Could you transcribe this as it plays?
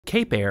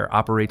Cape Air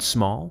operates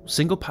small,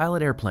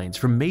 single-pilot airplanes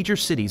from major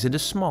cities into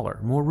smaller,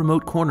 more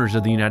remote corners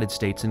of the United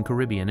States and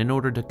Caribbean in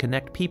order to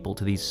connect people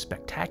to these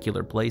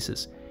spectacular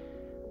places.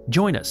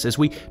 Join us as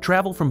we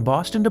travel from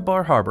Boston to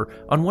Bar Harbor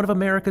on one of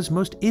America's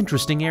most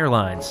interesting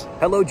airlines.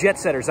 Hello, Jet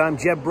Setters. I'm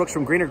Jeb Brooks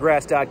from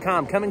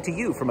greenergrass.com, coming to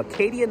you from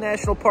Acadia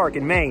National Park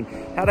in Maine.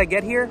 How'd I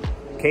get here?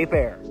 Cape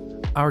Air.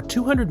 Our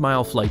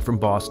 200-mile flight from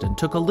Boston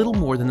took a little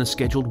more than the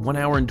scheduled 1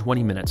 hour and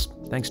 20 minutes,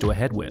 thanks to a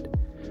headwind.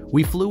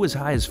 We flew as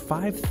high as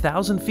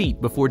 5,000 feet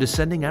before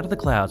descending out of the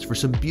clouds for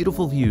some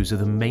beautiful views of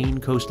the Maine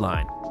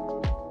coastline.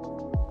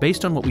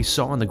 Based on what we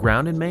saw on the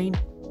ground in Maine,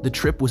 the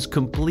trip was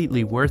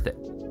completely worth it.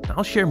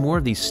 I'll share more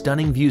of these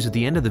stunning views at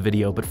the end of the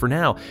video, but for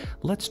now,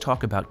 let's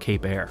talk about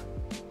Cape Air.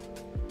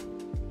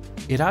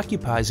 It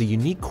occupies a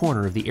unique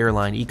corner of the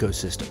airline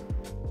ecosystem.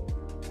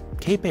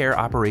 Cape Air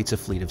operates a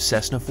fleet of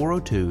Cessna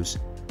 402s,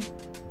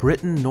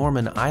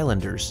 Britten-Norman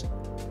Islanders,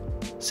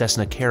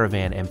 Cessna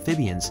Caravan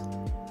amphibians,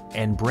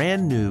 and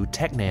brand new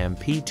Tecnam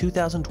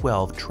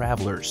P2012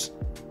 Travelers.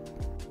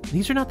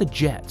 These are not the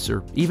jets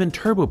or even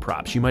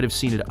turboprops you might have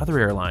seen at other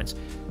airlines,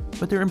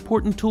 but they're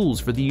important tools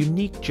for the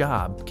unique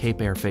job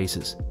Cape Air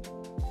faces.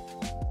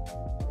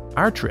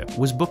 Our trip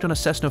was booked on a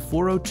Cessna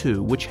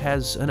 402, which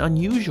has an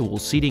unusual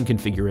seating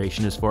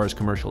configuration as far as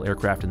commercial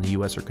aircraft in the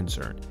US are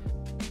concerned.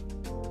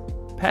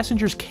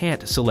 Passengers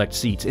can't select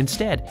seats.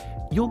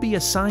 Instead, you'll be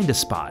assigned a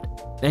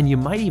spot, and you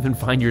might even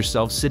find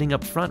yourself sitting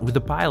up front with the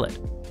pilot.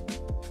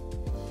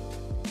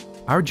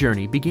 Our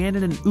journey began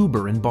in an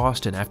Uber in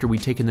Boston after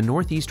we'd taken the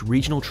Northeast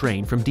Regional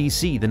train from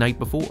DC the night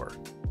before.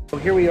 So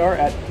here we are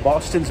at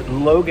Boston's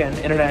Logan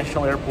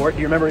International Airport.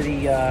 Do you remember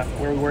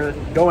where we were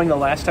going the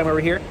last time we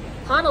were here?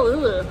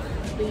 Honolulu,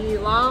 the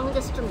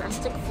longest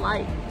domestic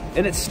flight.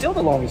 And it's still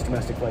the longest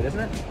domestic flight, isn't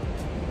it?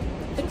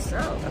 I think so.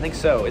 I think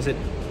so. Is it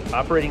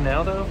operating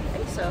now, though? I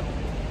think so.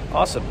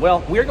 Awesome.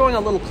 Well, we're going a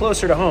little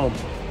closer to home,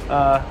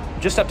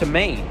 just up to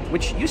Maine,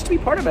 which used to be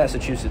part of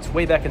Massachusetts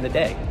way back in the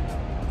day.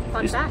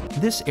 Fun fact.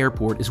 This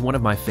airport is one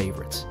of my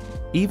favorites.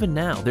 Even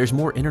now, there's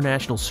more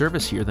international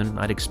service here than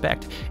I'd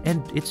expect,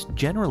 and it's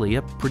generally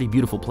a pretty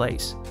beautiful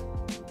place.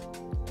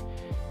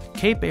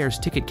 Cape Air's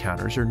ticket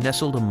counters are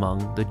nestled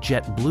among the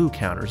JetBlue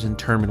counters in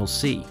Terminal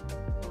C.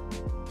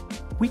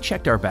 We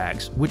checked our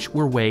bags, which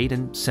were weighed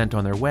and sent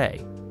on their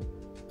way.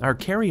 Our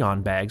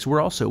carry-on bags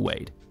were also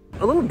weighed.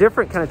 A little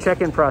different kind of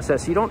check-in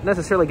process. You don't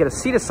necessarily get a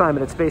seat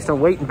assignment. It's based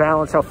on weight and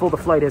balance, how full the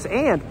flight is,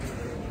 and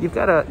you've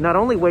got to not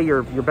only weigh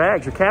your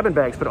bags, your cabin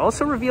bags, but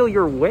also reveal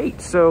your weight.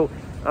 So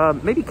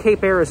maybe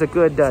Cape Air is a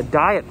good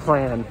diet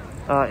plan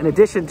in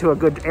addition to a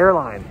good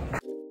airline.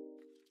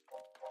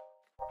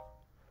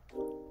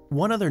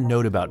 One other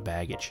note about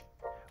baggage.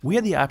 We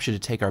had the option to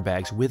take our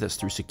bags with us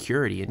through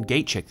security and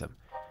gate check them.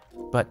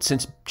 But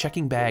since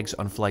checking bags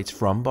on flights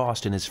from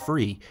Boston is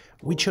free,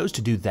 we chose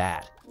to do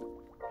that.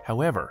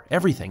 However,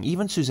 everything,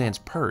 even Suzanne's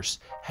purse,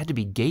 had to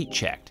be gate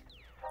checked.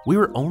 We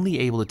were only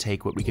able to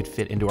take what we could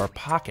fit into our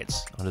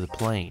pockets onto the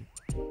plane.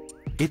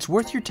 It's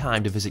worth your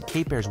time to visit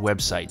Cape Air's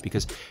website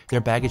because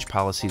their baggage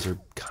policies are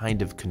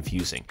kind of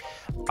confusing.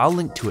 I'll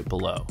link to it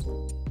below.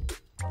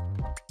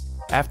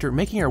 After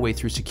making our way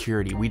through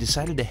security, we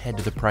decided to head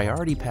to the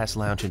Priority Pass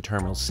Lounge in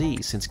Terminal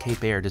C since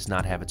Cape Air does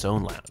not have its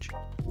own lounge.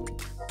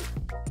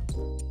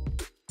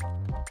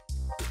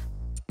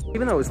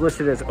 Even though it was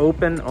listed as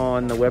open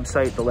on the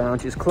website, the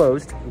lounge is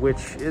closed,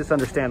 which is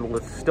understandable.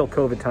 It's still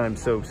COVID time,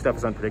 so stuff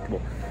is unpredictable.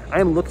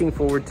 I am looking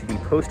forward to the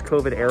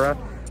post-COVID era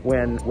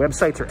when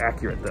websites are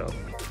accurate, though.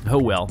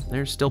 Oh well,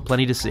 there's still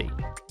plenty to see.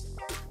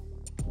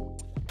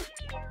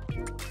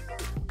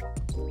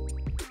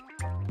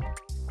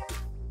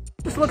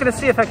 Just looking to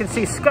see if I can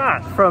see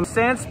Scott from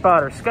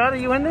Sandspotter. Scott, are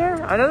you in there?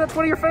 I know that's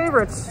one of your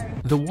favorites.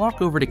 The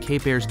walk over to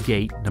Cape Air's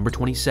gate, number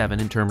 27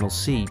 in Terminal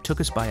C,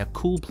 took us by a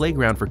cool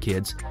playground for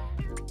kids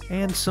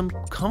and some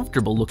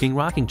comfortable-looking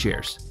rocking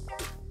chairs.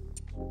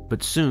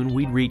 But soon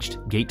we'd reached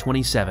Gate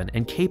 27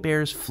 and Cape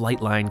Air's flight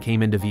line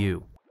came into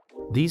view.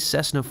 These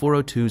Cessna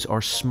 402s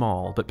are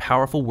small but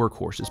powerful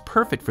workhorses,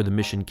 perfect for the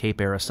mission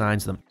Cape Air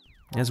assigns them.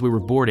 As we were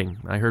boarding,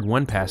 I heard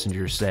one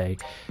passenger say,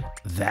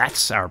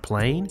 "That's our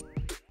plane?"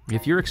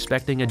 If you're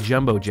expecting a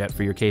jumbo jet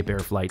for your Cape Air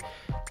flight,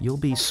 you'll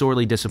be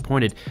sorely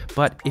disappointed.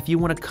 But if you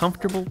want a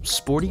comfortable,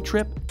 sporty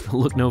trip,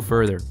 look no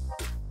further.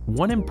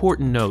 One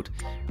important note,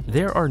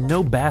 there are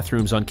no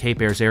bathrooms on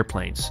Cape Air's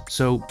airplanes,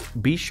 so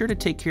be sure to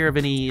take care of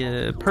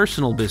any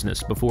personal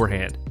business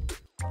beforehand.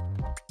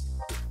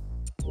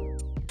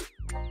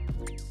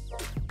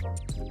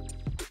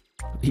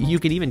 You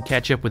can even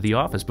catch up with the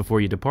office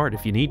before you depart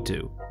if you need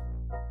to.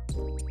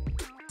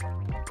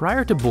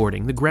 Prior to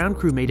boarding, the ground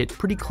crew made it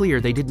pretty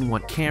clear they didn't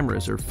want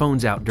cameras or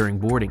phones out during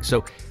boarding,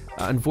 so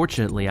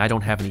unfortunately I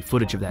don't have any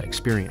footage of that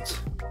experience.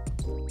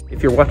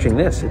 If you're watching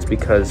this, it's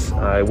because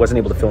I wasn't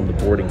able to film the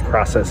boarding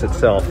process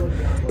itself.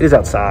 It is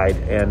outside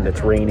and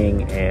it's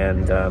raining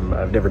and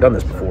I've never done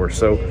this before,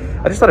 so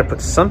I just thought I'd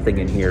put something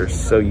in here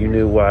so you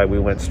knew why we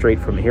went straight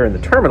from here in the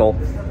terminal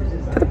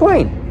to the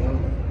plane.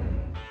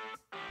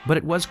 But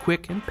it was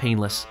quick and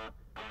painless.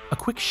 A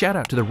quick shout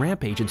out to the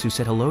ramp agents who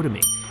said hello to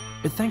me.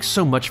 Thanks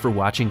so much for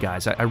watching,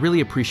 guys. I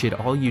really appreciate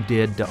all you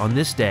did on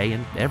this day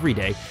and every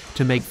day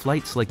to make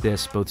flights like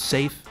this both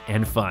safe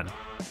and fun.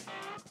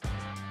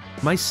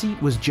 My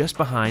seat was just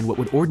behind what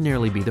would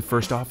ordinarily be the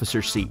first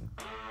officer's seat.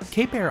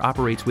 Cape Air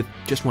operates with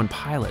just one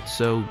pilot,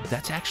 so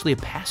that's actually a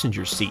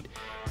passenger's seat.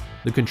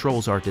 The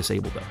controls are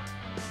disabled though.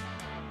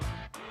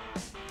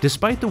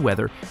 Despite the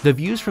weather, the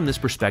views from this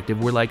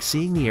perspective were like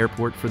seeing the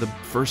airport for the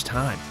first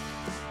time.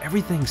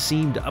 Everything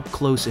seemed up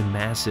close and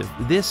massive.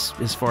 This,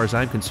 as far as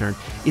I'm concerned,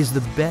 is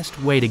the best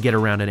way to get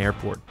around an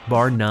airport,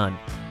 bar none.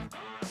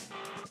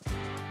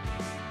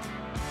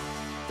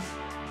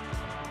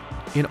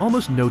 In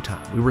almost no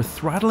time, we were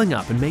throttling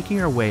up and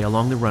making our way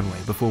along the runway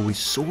before we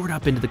soared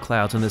up into the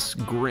clouds on this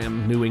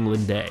grim New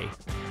England day.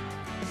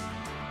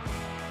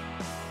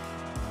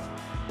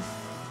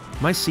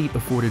 My seat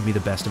afforded me the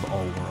best of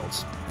all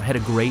worlds. I had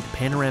a great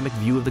panoramic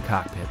view of the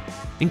cockpit,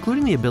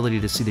 including the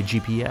ability to see the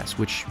GPS,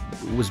 which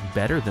was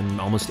better than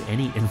almost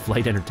any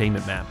in-flight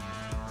entertainment map.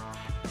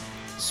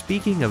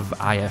 Speaking of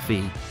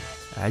IFE,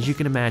 as you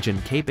can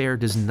imagine, Cape Air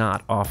does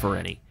not offer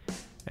any.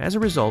 As a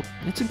result,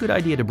 it's a good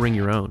idea to bring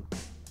your own.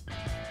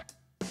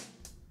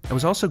 I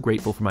was also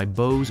grateful for my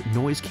Bose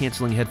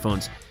noise-canceling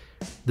headphones.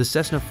 The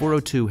Cessna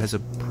 402 has a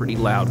pretty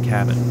loud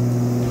cabin.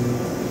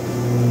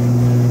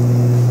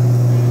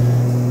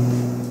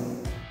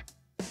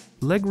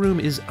 Legroom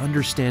is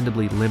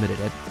understandably limited.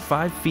 At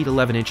 5 feet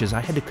 11 inches,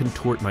 I had to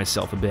contort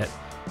myself a bit.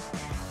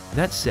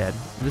 That said,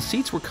 the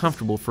seats were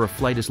comfortable for a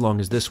flight as long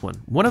as this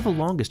one of the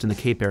longest in the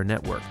Cape Air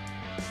network.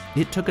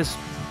 It took us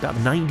about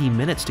 90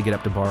 minutes to get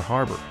up to Bar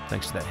Harbor,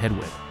 thanks to that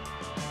headwind.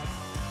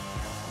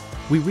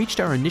 We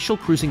reached our initial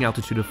cruising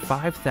altitude of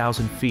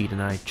 5,000 feet,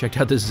 and I checked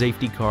out the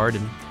safety card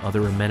and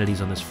other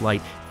amenities on this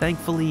flight.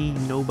 Thankfully,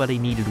 nobody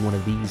needed one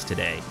of these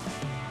today.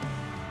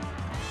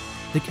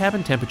 The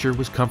cabin temperature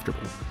was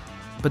comfortable,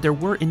 but there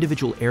were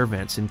individual air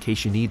vents in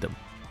case you need them,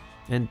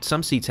 and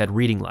some seats had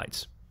reading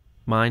lights.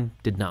 Mine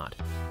did not.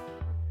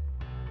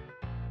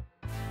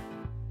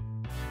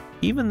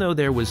 Even though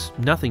there was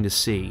nothing to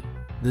see,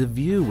 the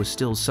view was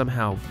still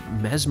somehow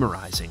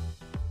mesmerizing.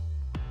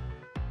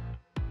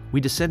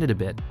 We descended a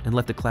bit and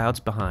left the clouds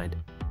behind.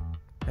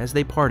 As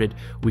they parted,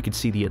 we could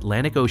see the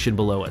Atlantic Ocean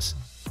below us.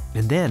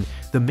 And then,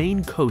 the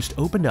main coast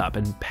opened up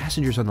and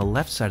passengers on the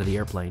left side of the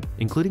airplane,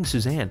 including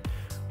Suzanne,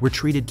 were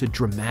treated to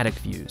dramatic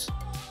views.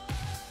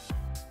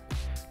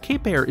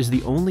 Cape Air is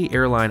the only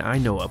airline I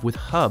know of with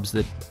hubs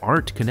that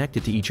aren't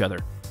connected to each other.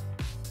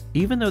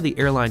 Even though the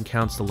airline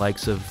counts the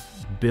likes of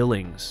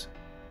Billings,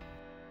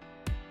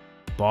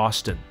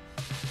 Boston,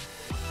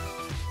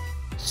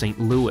 St.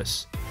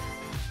 Louis,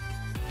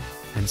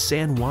 and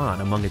San Juan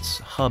among its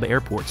hub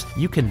airports,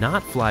 you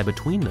cannot fly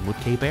between them with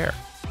Cape Air.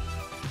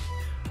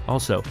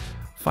 Also,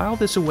 file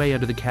this away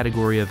under the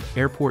category of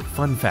airport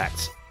fun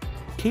facts.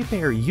 Cape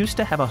Air used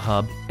to have a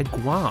hub at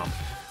Guam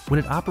when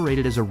it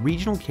operated as a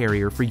regional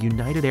carrier for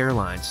United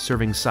Airlines,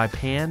 serving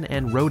Saipan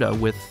and Rota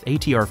with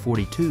ATR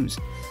 42s.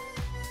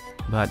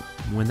 But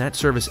when that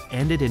service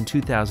ended in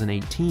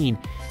 2018,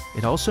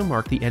 it also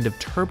marked the end of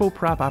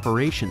turboprop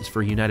operations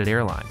for United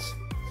Airlines.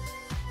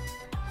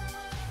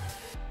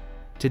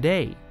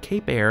 Today,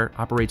 Cape Air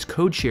operates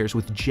code shares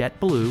with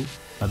JetBlue,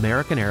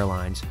 American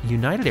Airlines,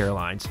 United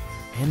Airlines,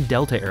 and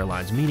Delta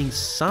Airlines, meaning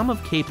some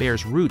of Cape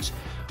Air's routes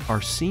are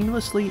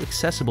seamlessly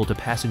accessible to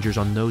passengers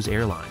on those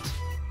airlines.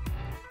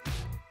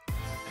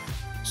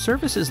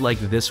 Services like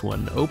this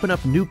one open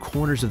up new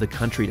corners of the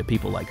country to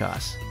people like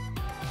us.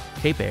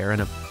 Cape Air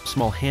and a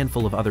small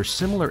handful of other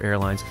similar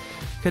airlines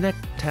connect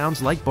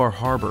towns like Bar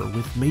Harbor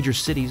with major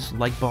cities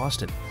like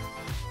Boston.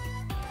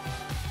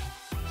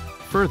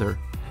 Further,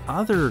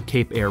 other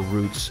Cape Air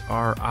routes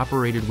are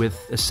operated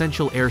with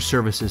essential air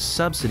services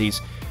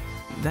subsidies.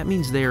 That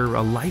means they're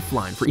a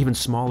lifeline for even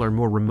smaller,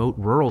 more remote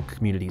rural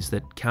communities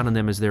that count on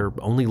them as their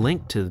only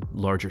link to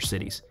larger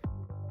cities.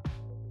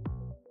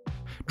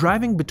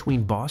 Driving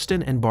between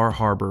Boston and Bar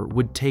Harbor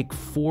would take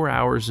 4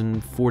 hours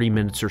and 40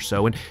 minutes or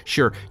so, and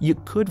sure, you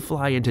could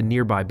fly into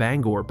nearby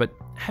Bangor, but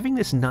having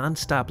this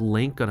non-stop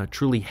link on a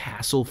truly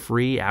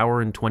hassle-free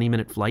hour and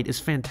 20-minute flight is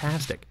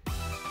fantastic.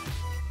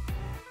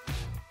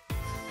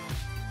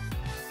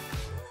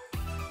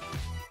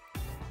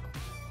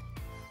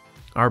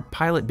 Our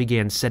pilot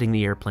began setting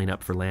the airplane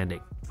up for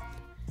landing.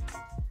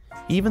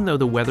 Even though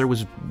the weather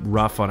was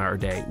rough on our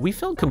day, we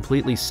felt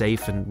completely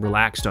safe and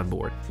relaxed on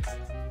board.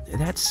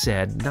 That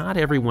said, not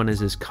everyone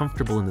is as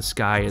comfortable in the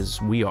sky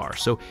as we are,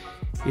 so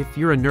if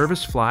you're a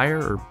nervous flyer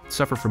or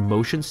suffer from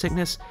motion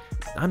sickness,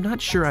 I'm not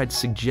sure I'd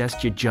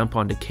suggest you jump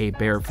onto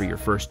Cape Air for your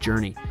first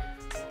journey.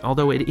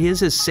 Although it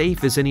is as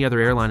safe as any other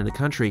airline in the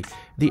country,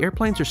 the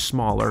airplanes are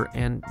smaller,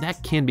 and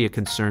that can be a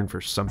concern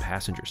for some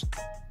passengers.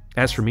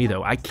 As for me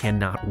though, I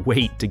cannot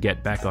wait to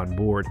get back on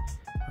board.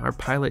 Our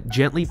pilot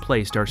gently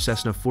placed our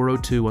Cessna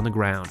 402 on the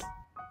ground.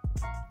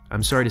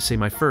 I'm sorry to say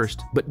my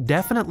first, but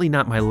definitely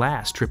not my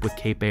last trip with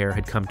Cape Air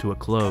had come to a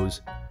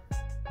close.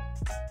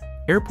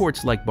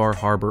 Airports like Bar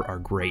Harbor are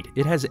great.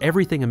 It has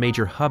everything a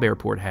major hub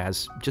airport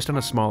has, just on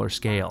a smaller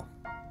scale.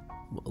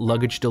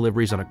 Luggage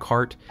deliveries on a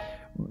cart,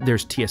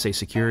 There's TSA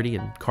security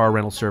and car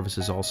rental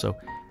services also.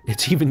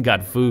 It's even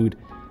got food.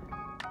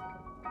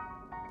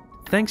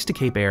 Thanks to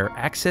Cape Air,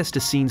 access to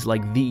scenes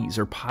like these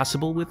are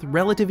possible with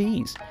relative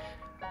ease.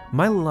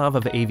 My love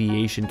of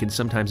aviation can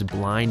sometimes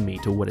blind me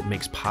to what it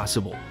makes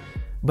possible.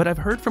 But I've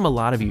heard from a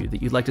lot of you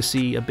that you'd like to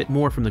see a bit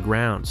more from the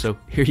ground, so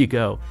here you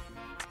go.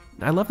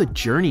 I love the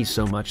journey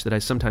so much that I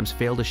sometimes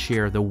fail to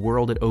share the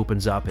world it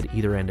opens up at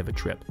either end of a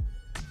trip.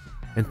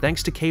 And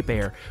thanks to Cape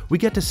Air, we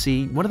get to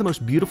see one of the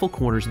most beautiful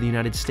corners of the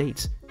United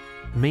States.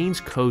 Maine's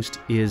coast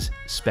is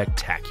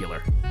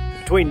spectacular.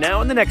 Between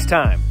now and the next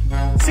time,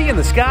 see you in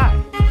the sky.